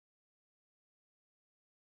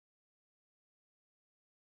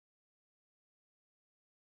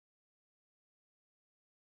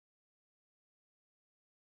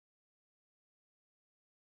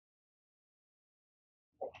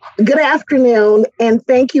Good afternoon, and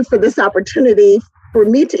thank you for this opportunity for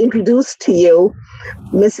me to introduce to you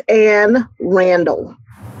Miss Ann Randall.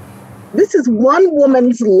 This is one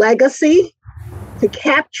woman's legacy to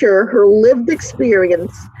capture her lived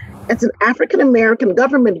experience as an African-American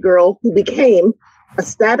government girl who became a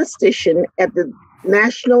statistician at the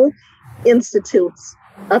National Institutes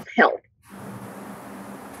of Health.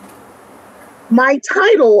 My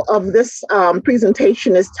title of this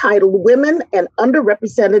presentation is titled Women and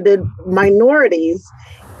Underrepresented Minorities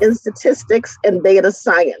in Statistics and Data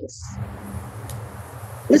Science.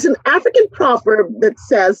 There's an African proverb that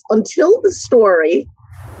says, until the story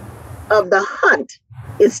of the hunt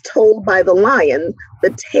is told by the lion,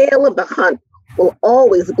 the tale of the hunt will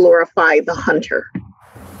always glorify the hunter.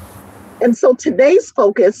 And so today's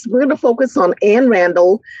focus, we're going to focus on Ann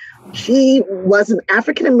Randall. She was an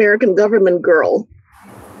African-American government girl.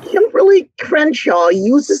 Kimberly Crenshaw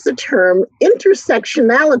uses the term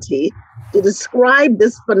intersectionality to describe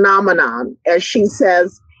this phenomenon. As she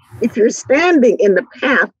says, if you're standing in the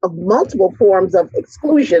path of multiple forms of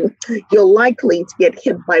exclusion, you're likely to get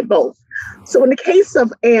hit by both. So in the case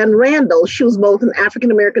of Ann Randall, she was both an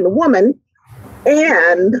African-American woman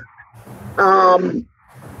and a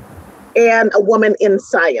woman in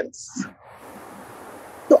science.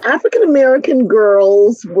 So African-American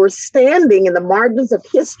girls were standing in the margins of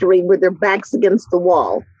history with their backs against the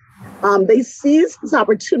wall. They seized this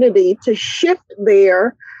opportunity to shift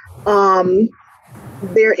their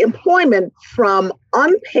employment from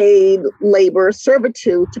unpaid labor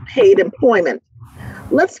servitude to paid employment.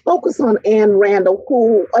 Let's focus on Ann Randall,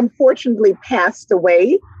 who unfortunately passed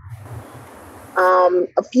away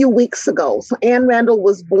a few weeks ago. So Ann Randall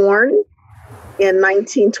was born in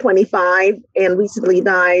 1925 and recently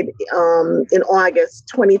died in August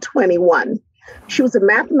 2021. She was a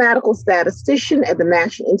mathematical statistician at the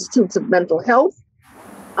National Institutes of Mental Health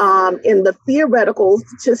in the theoretical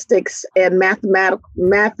statistics and mathematics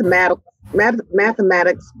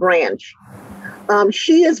branch.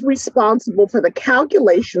 She is responsible for the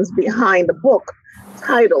calculations behind a book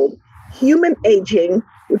titled Human Aging,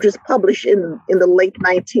 which was published in the late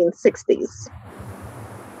 1960s.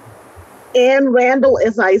 Ann Randall,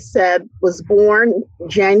 as I said, was born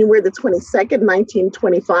January the 22nd,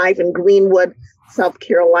 1925 in Greenwood, South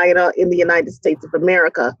Carolina in the United States of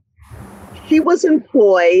America. She was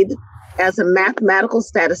employed as a mathematical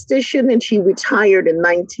statistician and she retired in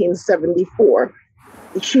 1974.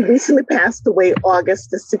 She recently passed away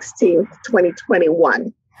August the 16th,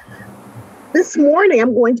 2021. This morning,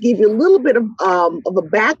 I'm going to give you a little bit of a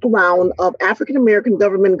background of African-American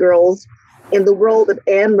government girls in the role that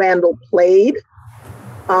Ann Randall played.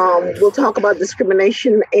 We'll talk about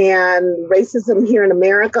discrimination and racism here in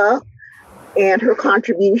America and her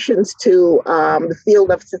contributions to the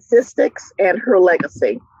field of statistics and her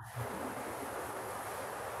legacy.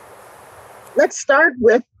 Let's start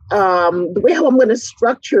with the way how I'm going to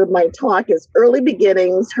structure my talk is early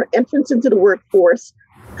beginnings, her entrance into the workforce,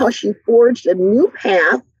 how she forged a new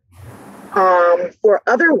path for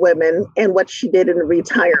other women, and what she did in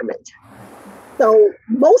retirement. So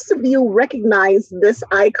most of you recognize this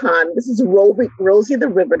icon. This is Rosie the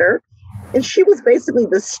Riveter, and she was basically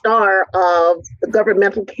the star of the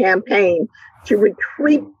governmental campaign to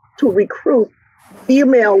recruit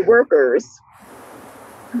female workers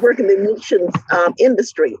to work in the munitions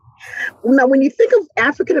industry. Now, when you think of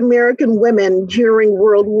African-American women during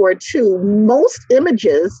World War II, most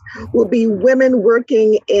images will be women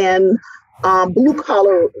working in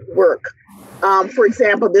blue-collar work. For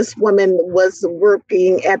example, this woman was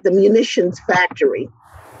working at the munitions factory,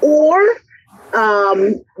 or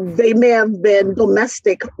they may have been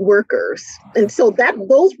domestic workers. And so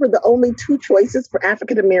those were the only two choices for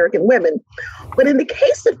African-American women. But in the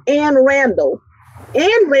case of Ann Randall's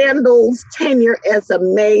tenure as a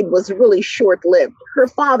maid was really short-lived. Her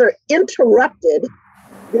father interrupted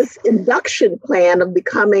this induction plan of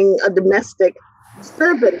becoming a domestic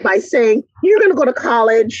servant by saying, you're going to go to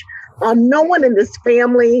college. No one in this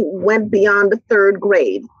family went beyond the third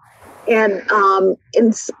grade. And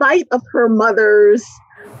in spite of her mother's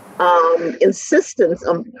insistence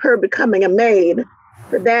on her becoming a maid,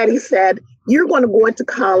 her daddy said, you're going to go into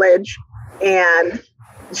college. And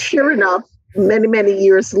sure enough, many, many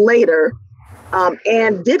years later,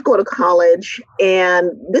 Ann did go to college. And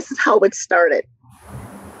this is how it started.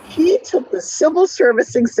 She took the civil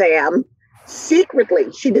service exam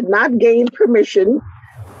secretly. She did not gain permission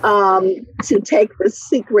to take the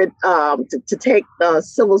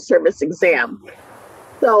civil service exam.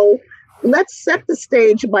 So let's set the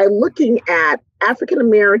stage by looking at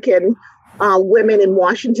African-American women in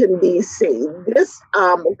Washington, D.C. This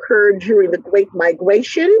occurred during the Great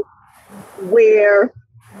Migration, where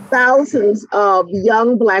thousands of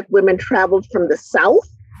young Black women traveled from the South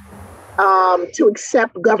to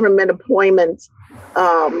accept government appointments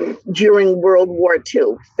during World War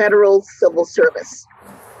II, federal civil service.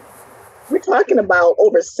 We're talking about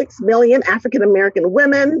over 6 million African-American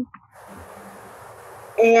women.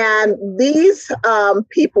 And these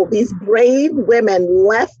people, these brave women,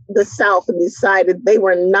 left the South and decided they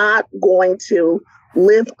were not going to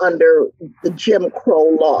live under the Jim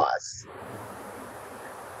Crow laws.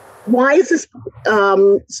 Why is this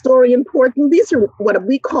story important? These are what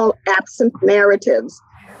we call absent narratives.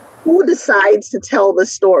 Who decides to tell the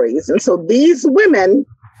stories? And so these women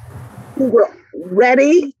who were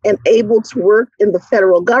ready and able to work in the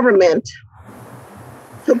federal government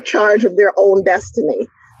took charge of their own destiny.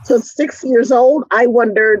 So 6 years old, I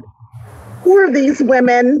wondered, who are these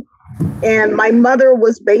women? And my mother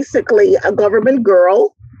was basically a government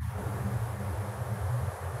girl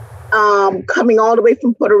coming all the way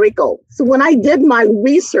from Puerto Rico. So when I did my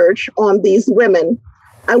research on these women,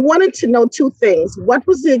 I wanted to know two things. What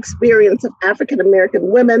was the experience of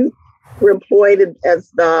African-American women who were employed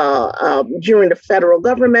as during the federal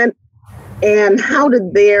government, and how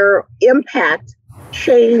did their impact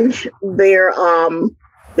change their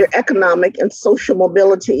economic and social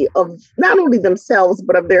mobility of not only themselves,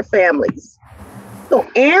 but of their families? So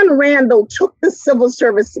Ann Randall took the civil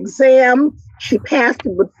service exam. She passed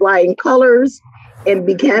it with flying colors and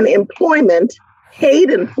began employment,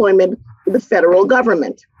 paid employment with the federal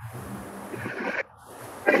government.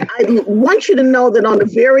 I want you to know that on the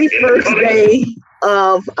very first day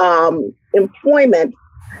of employment,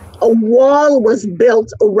 a wall was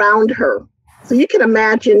built around her. So you can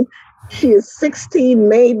imagine she is 16,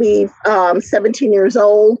 maybe 17 years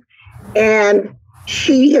old, and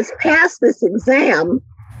she has passed this exam,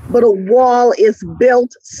 but a wall is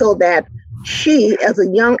built so that she, as a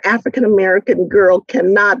young African-American girl,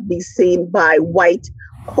 cannot be seen by white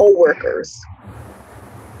co-workers.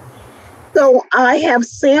 So I have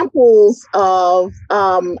samples of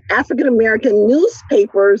African-American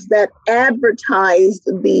newspapers that advertised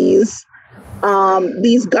these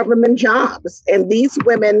government jobs, and these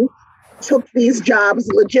women took these jobs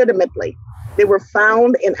legitimately. They were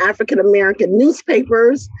found in African-American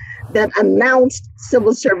newspapers that announced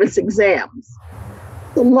civil service exams.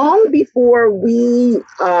 So long before we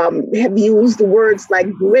have used words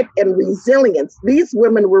like grit and resilience, these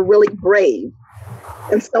women were really brave.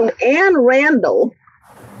 And so Ann Randall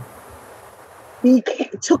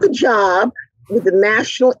took a job with the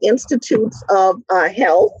National Institutes of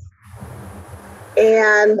Health,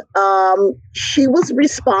 and she was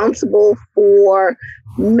responsible for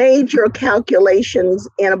major calculations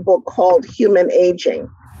in a book called Human Aging.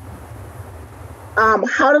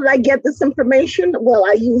 How did I get this information? Well,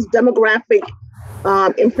 I used demographic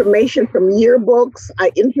information from yearbooks.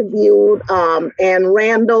 I interviewed Ann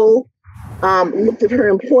Randall, looked at her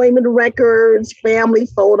employment records, family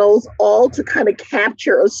photos, all to kind of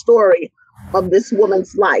capture a story of this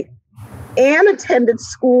woman's life. Ann attended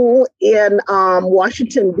school in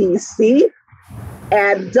Washington, D.C.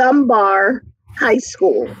 at Dunbar High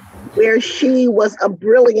School, where she was a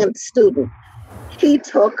brilliant student. She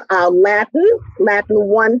took Latin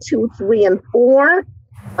 1, 2, 3, and 4,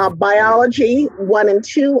 biology 1 and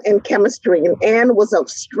 2, and chemistry. And Ann was a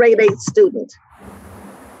straight A student.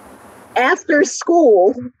 After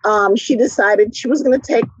school, she decided she was going to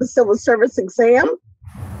take the civil service exam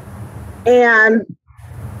and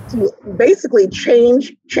to basically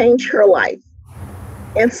change her life.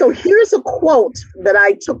 And so here's a quote that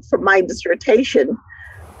I took from my dissertation.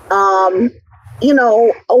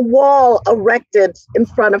 A wall erected in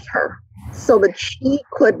front of her so that she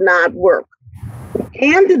could not work.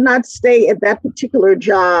 Ann did not stay at that particular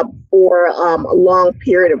job for a long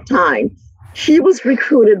period of time. She was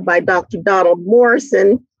recruited by Dr. Donald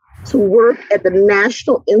Morrison to work at the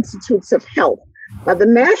National Institutes of Health. Now, the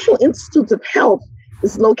National Institutes of Health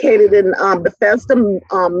is located in Bethesda,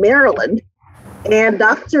 Maryland. And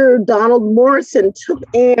Dr. Donald Morrison took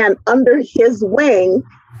Ann under his wing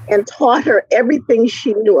and taught her everything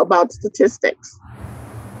she knew about statistics.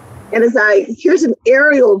 And here's an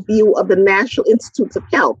aerial view of the National Institutes of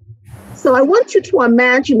Health. So I want you to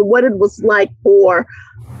imagine what it was like for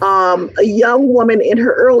a young woman in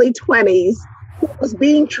her early 20s who was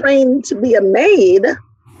being trained to be a maid,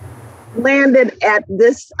 landed at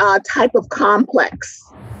this type of complex.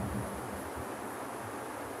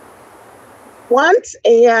 Once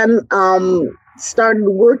Ann started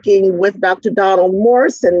working with Dr. Donald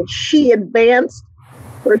Morrison, she advanced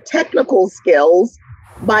her technical skills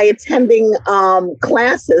by attending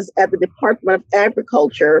classes at the Department of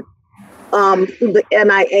Agriculture through the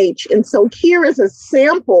NIH. And so here is a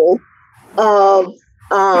sample of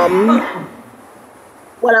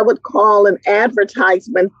what I would call an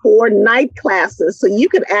advertisement for night classes. So you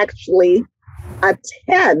could actually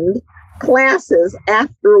attend classes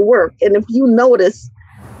after work. And if you notice,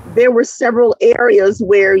 there were several areas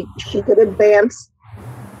where she could advance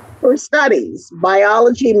her studies: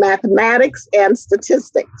 biology, mathematics, and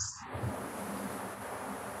statistics.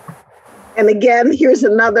 And again, here's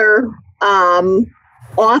another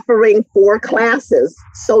offering for classes.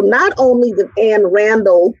 So not only did Ann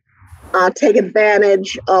Randall take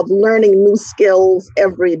advantage of learning new skills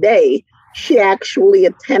every day, she actually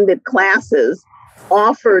attended classes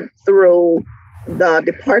offered through the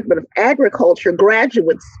Department of Agriculture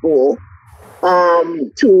graduate school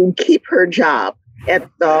to keep her job at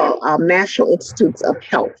the National Institutes of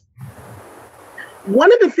Health.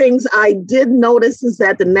 One of the things I did notice is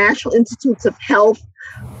that the National Institutes of Health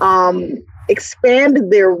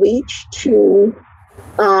expanded their reach to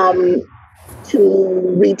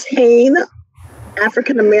retain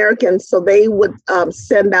African Americans. So they would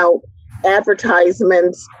send out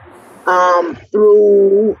advertisements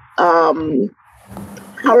through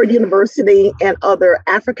Howard University and other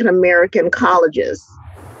African American colleges.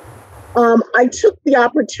 I took the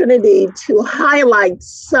opportunity to highlight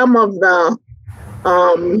some of the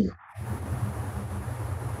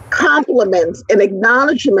compliments and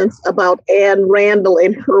acknowledgements about Ann Randall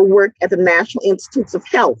and her work at the National Institutes of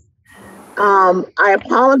Health. I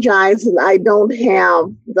apologize that I don't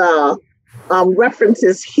have the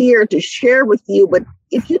references here to share with you, but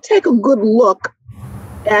if you take a good look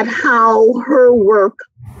at how her work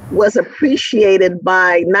was appreciated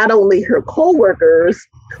by not only her coworkers,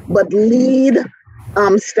 but lead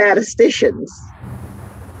statisticians.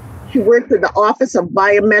 She worked at the Office of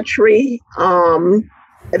Biometrics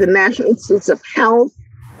at the National Institutes of Health,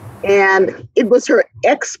 and it was her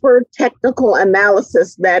expert technical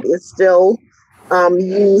analysis that is still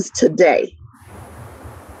used today.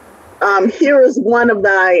 Here is one of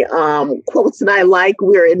the quotes that I like.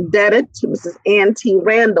 We're indebted to Mrs. Ann T.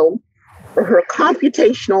 Randall for her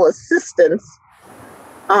computational assistance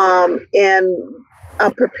in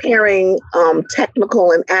preparing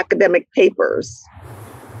technical and academic papers.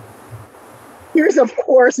 Here's, of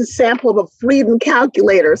course, a sample of a Freedom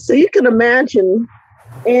calculator. So you can imagine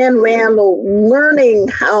Ann Randall learning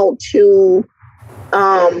how to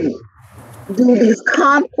do these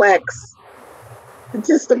complex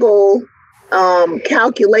statistical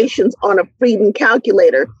calculations on a Freedom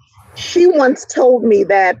calculator. She once told me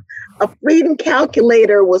that a Freedom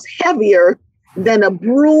calculator was heavier than a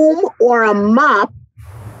broom or a mop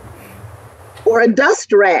or a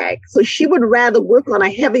dust rag. So she would rather work on a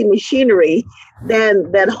heavy machinery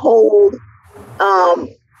than hold a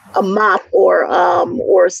mop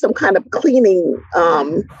or some kind of cleaning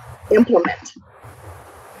implement.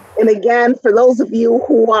 And again, for those of you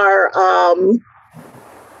who are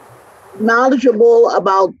knowledgeable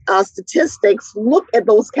about statistics, look at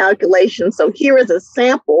those calculations. So here is a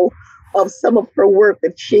sample of some of her work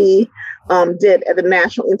that she did at the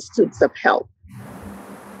National Institutes of Health.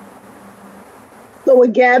 So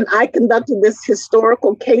again, I conducted this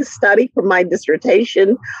historical case study for my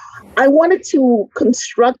dissertation. I wanted to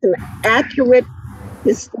construct an accurate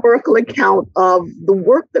historical account of the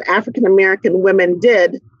work that African American women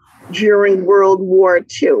did during World War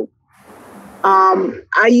II.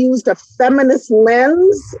 I used a feminist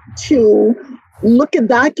lens to look at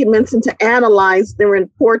documents and to analyze their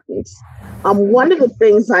importance. One of the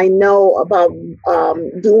things I know about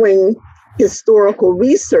doing historical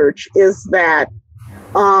research is that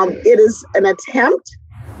it is an attempt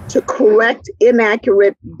to correct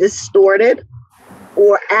inaccurate, distorted,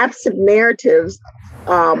 or absent narratives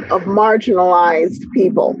of marginalized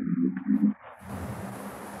people.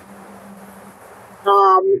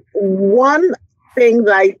 One thing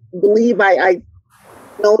that I believe I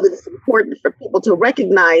know that it's important for people to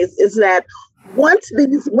recognize is that once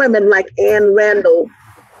these women like Ann Randall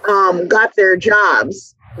got their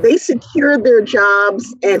jobs, they secured their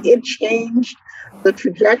jobs, and it changed the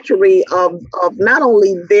trajectory of not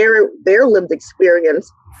only their lived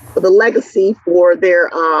experience, but the legacy for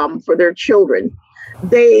their children.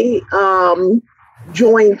 They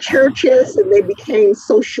joined churches and they became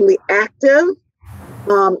socially active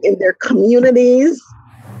in their communities.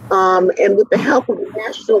 And with the help of the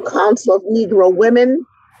National Council of Negro Women,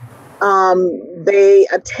 they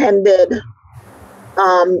attended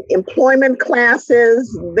employment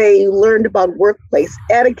classes. They learned about workplace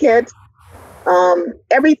etiquette,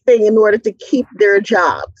 everything in order to keep their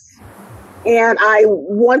jobs. And I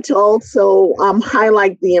want to also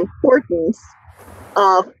highlight the importance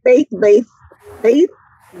of faith-based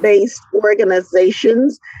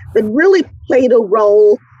organizations that really played a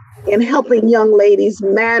role in helping young ladies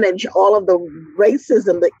manage all of the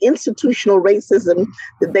racism, the institutional racism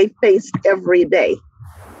that they faced every day.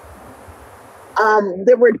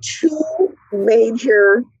 There were two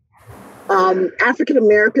major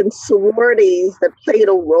African-American sororities that played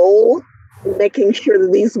a role in making sure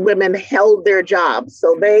that these women held their jobs.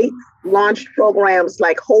 So they launched programs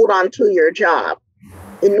like Hold On To Your Job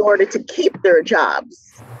in order to keep their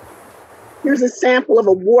jobs. Here's a sample of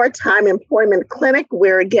a wartime employment clinic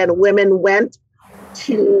where, again, women went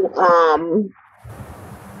to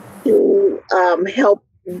help,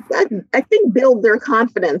 I think, build their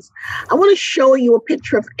confidence. I want to show you a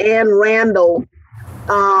picture of Ann Randall.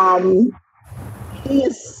 She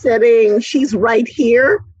is sitting, she's right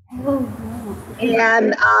here.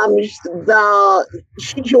 And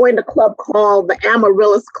she joined a club called the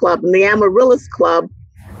Amaryllis Club. And the Amaryllis Club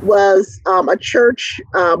was a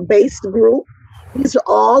church-based group. These are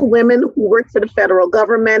all women who work for the federal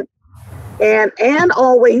government. And Ann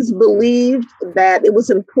always believed that it was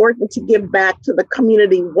important to give back to the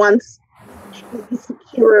community once she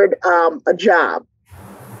secured a job.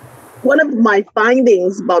 One of my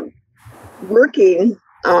findings about working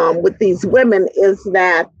with these women is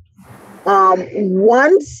that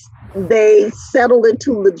once they settled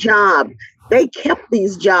into the job, they kept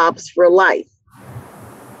these jobs for life.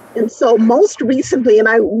 And so most recently, and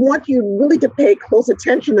I want you really to pay close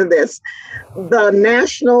attention to this, the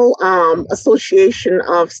National Association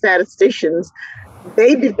of Statisticians,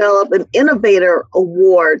 they developed an Innovator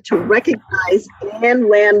Award to recognize Ann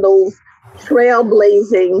Randall's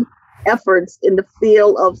trailblazing efforts in the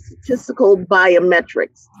field of statistical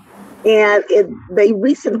biometrics. And they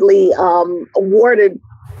recently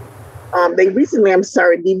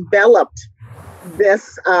developed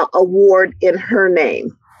this award in her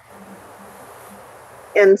name.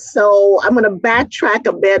 And so I'm going to backtrack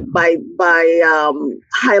a bit by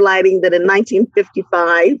highlighting that in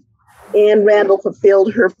 1955, Ann Randall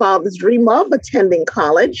fulfilled her father's dream of attending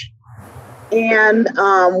college. And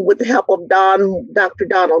with the help of Dr.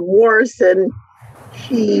 Donald Morrison,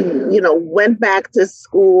 she, went back to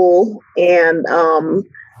school and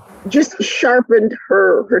just sharpened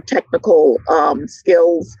her technical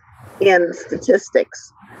skills in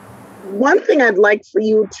statistics. One thing I'd like for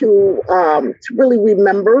you to really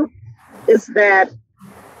remember is that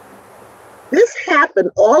this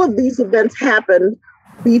happened, all of these events happened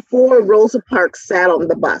before Rosa Parks sat on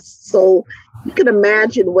the bus. So you can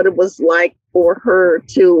imagine what it was like for her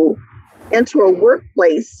to enter a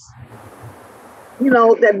workplace,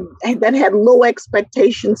 that had low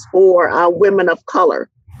expectations for women of color.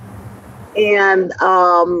 And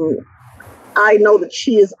I know that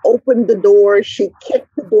she has opened the door, she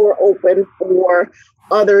kicked the door open for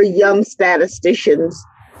other young statisticians,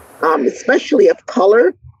 especially of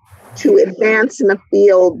color, to advance in a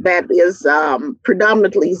field that is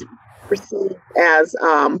predominantly perceived as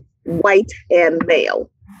white and male.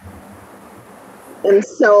 And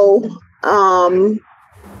so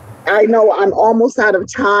I know I'm almost out of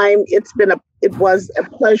time. It was a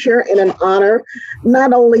pleasure and an honor,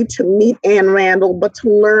 not only to meet Ann Randall, but to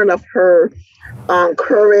learn of her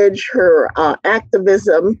courage, her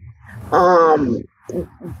activism.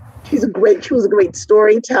 She was a great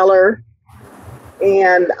storyteller.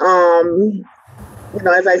 And,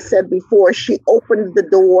 as I said before, she opened the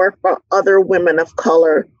door for other women of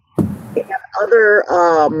color and other,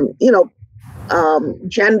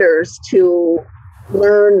 genders to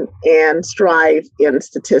learn and strive in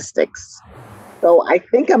statistics. So I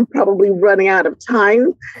think I'm probably running out of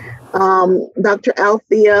time. Dr.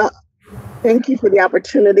 Althea, thank you for the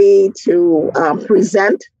opportunity to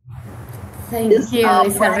present. Thank you.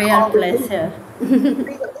 It's a real pleasure.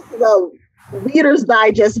 This is a Reader's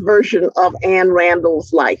Digest version of Ann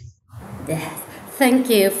Randall's life. Yes. Thank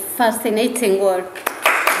you. Fascinating work.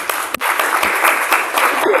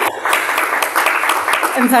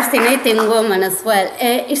 And fascinating woman as well.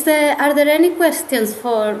 Are there any questions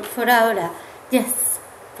for Aura? Yes,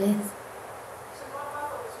 please. So my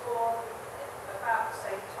mother was born about the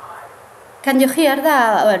same time. Can you hear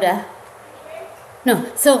that, Aura? No.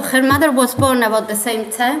 So her mother was born about the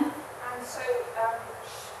same time? And so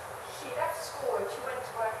she left school and she went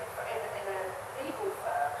to work in a legal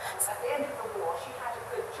firm. At the end of the war, she had a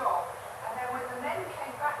good job. And then when the men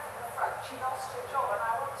came back from the front, she lost her job. And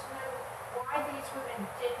I want to know why these women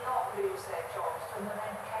did not lose their jobs when the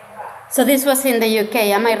men came back. So this was in the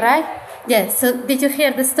UK, am I right? Yes. So did you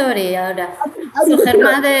hear the story? I So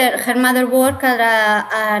didn't hear her mother worked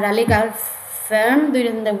at a legal firm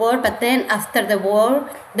during the war, but then after the war,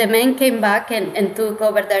 the men came back and took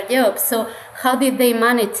over their jobs. So how did they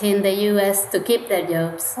manage in the U.S. to keep their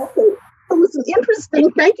jobs? Okay. It was interesting.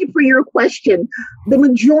 Thank you for your question. The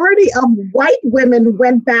majority of white women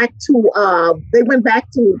went back to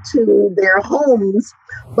their homes,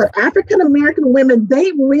 but African American women,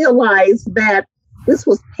 they realized that this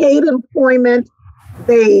was paid employment.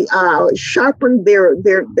 They sharpened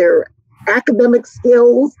their academic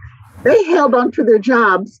skills. They held on to their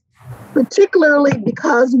jobs, particularly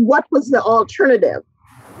because what was the alternative?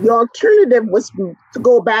 The alternative was to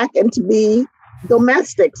go back and to be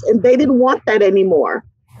domestics, and they didn't want that anymore.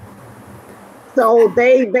 So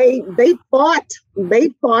they fought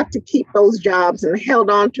to keep those jobs and held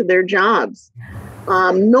on to their jobs,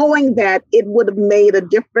 knowing that it would have made a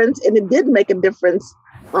difference, and it did make a difference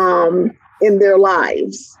in their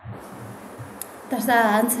lives. Does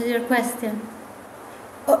that answer your question?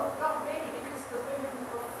 Not really, because the women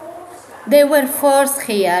were forced. They were forced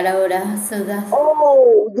here, Aura. So that's...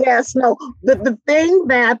 Oh yes, no. The thing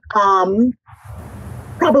that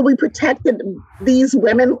probably protected these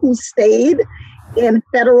women who stayed in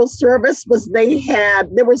federal service was they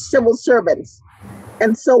were civil servants.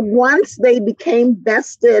 And so once they became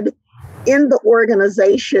vested in the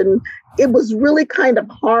organization, it was really kind of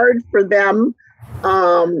hard for them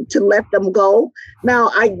to let them go.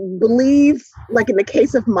 Now, I believe, like in the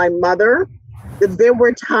case of my mother, that there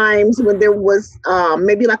were times when there was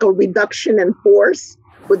maybe like a reduction in force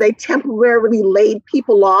where they temporarily laid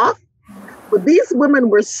people off. But these women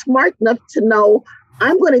were smart enough to know,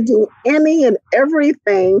 I'm going to do any and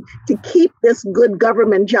everything to keep this good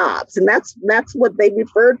government jobs. And that's what they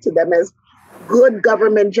referred to them as, good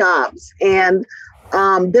government jobs. And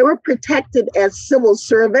they were protected as civil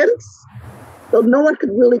servants. So no one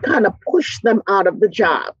could really kind of push them out of the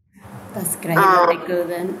job. That's great. Very good.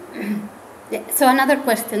 Then. Yeah. So another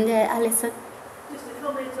question, Alison. Just a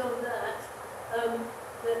comment on that.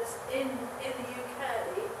 That in the UK,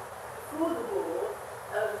 before the war,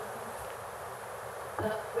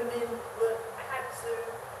 women had to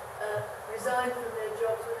resign from their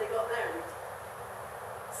jobs when they got married.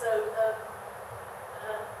 So that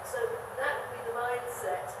would be the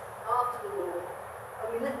mindset after the war. And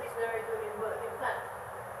we let these married women work. In fact,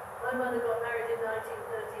 my mother got married in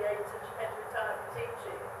 1938 and she had to retire from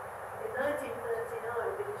teaching. In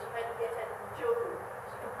 1939, because she had to get ahead of the children,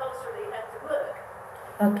 she compulsorily had to work.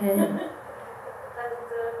 Okay. And,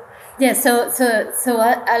 Yeah, so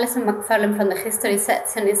Alison McFarlane from the History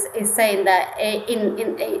section is saying that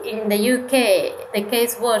in the UK, the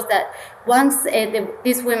case was that once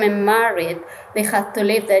these women married, they had to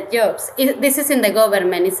leave their jobs. This is in the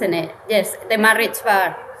government, isn't it? Yes, the marriage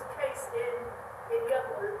bar. it was a case in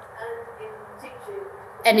government and in teaching.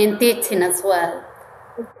 And in teaching as well.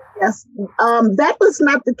 Yes, that was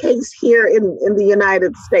not the case here in the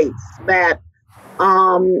United States, that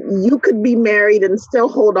you could be married and still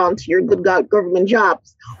hold on to your good government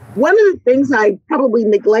jobs. One of the things I probably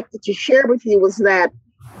neglected to share with you was that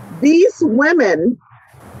these women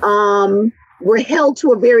were held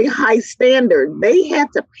to a very high standard. They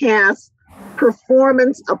had to pass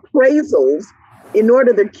performance appraisals in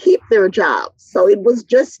order to keep their jobs. So it was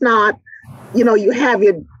just not, you have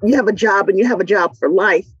a job and you have a job for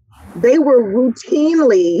life. They were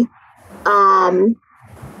routinely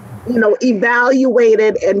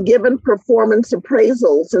evaluated and given performance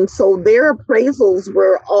appraisals. And so their appraisals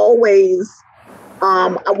were always,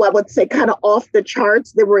 I would say, kind of off the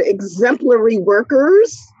charts. They were exemplary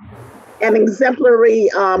workers and exemplary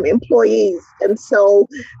employees. And so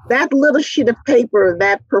that little sheet of paper,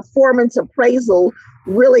 that performance appraisal,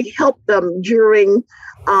 really helped them during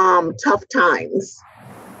tough times.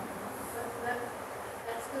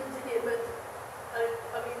 That's good to hear, but I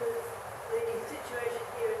mean, the situation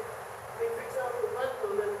here, for example, one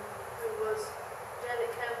woman who was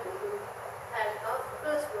Janet Campbell, who had, after the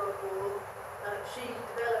First World War, she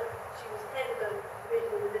was head of a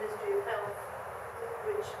division in the Ministry of Health,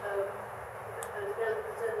 which developed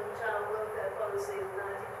maternal child welfare policy in the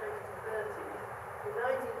 1920s and 30s. In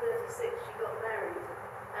 1936, she got married,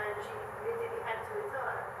 and she immediately had to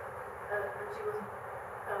retire. And she was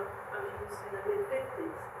in her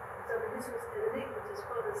mid-50s. So this was an iniquitous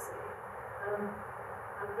policy.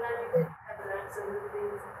 I'm glad you did have that, so that the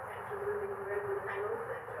actual women were able to hang on to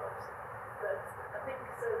their jobs. But I think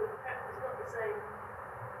so. Perhaps it's not the same.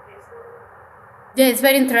 It's not. Yeah, it's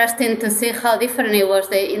very interesting to see how different it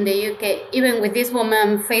was in the UK. Even with these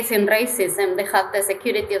women facing racism, they have the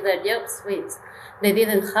security of their jobs, which they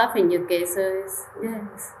didn't have in UK. So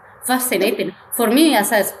it's fascinating. For me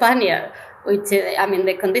as a Spaniard, which, I mean,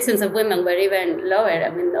 the conditions of women were even lower. I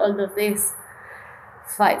mean, all of these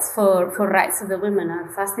fights for rights of the women are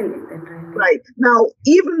fascinating, really. Right. Now,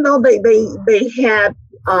 even though they had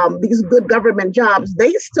these good government jobs,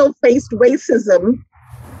 they still faced racism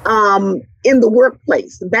in the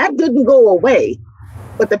workplace. That didn't go away.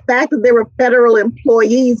 But the fact that they were federal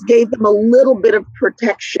employees gave them a little bit of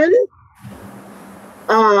protection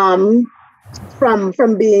from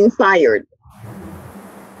being fired.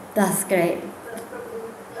 That's great.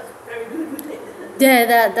 Yeah,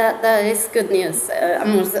 that is good news.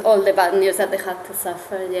 Amongst all the bad news that they had to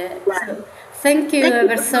suffer. Yeah. Right. So, thank you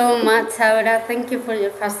ever so much, Aura. Thank you for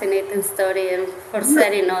your fascinating story and for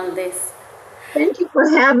sharing all this. Thank you for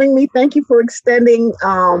having me. Thank you for extending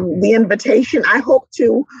the invitation. I hope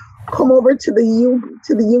to come over to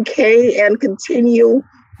the UK and continue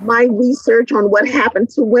my research on what happened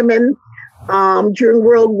to women during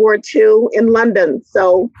World War II in London.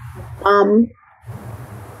 So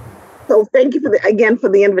thank you again for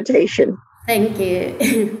the invitation. Thank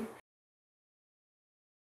you.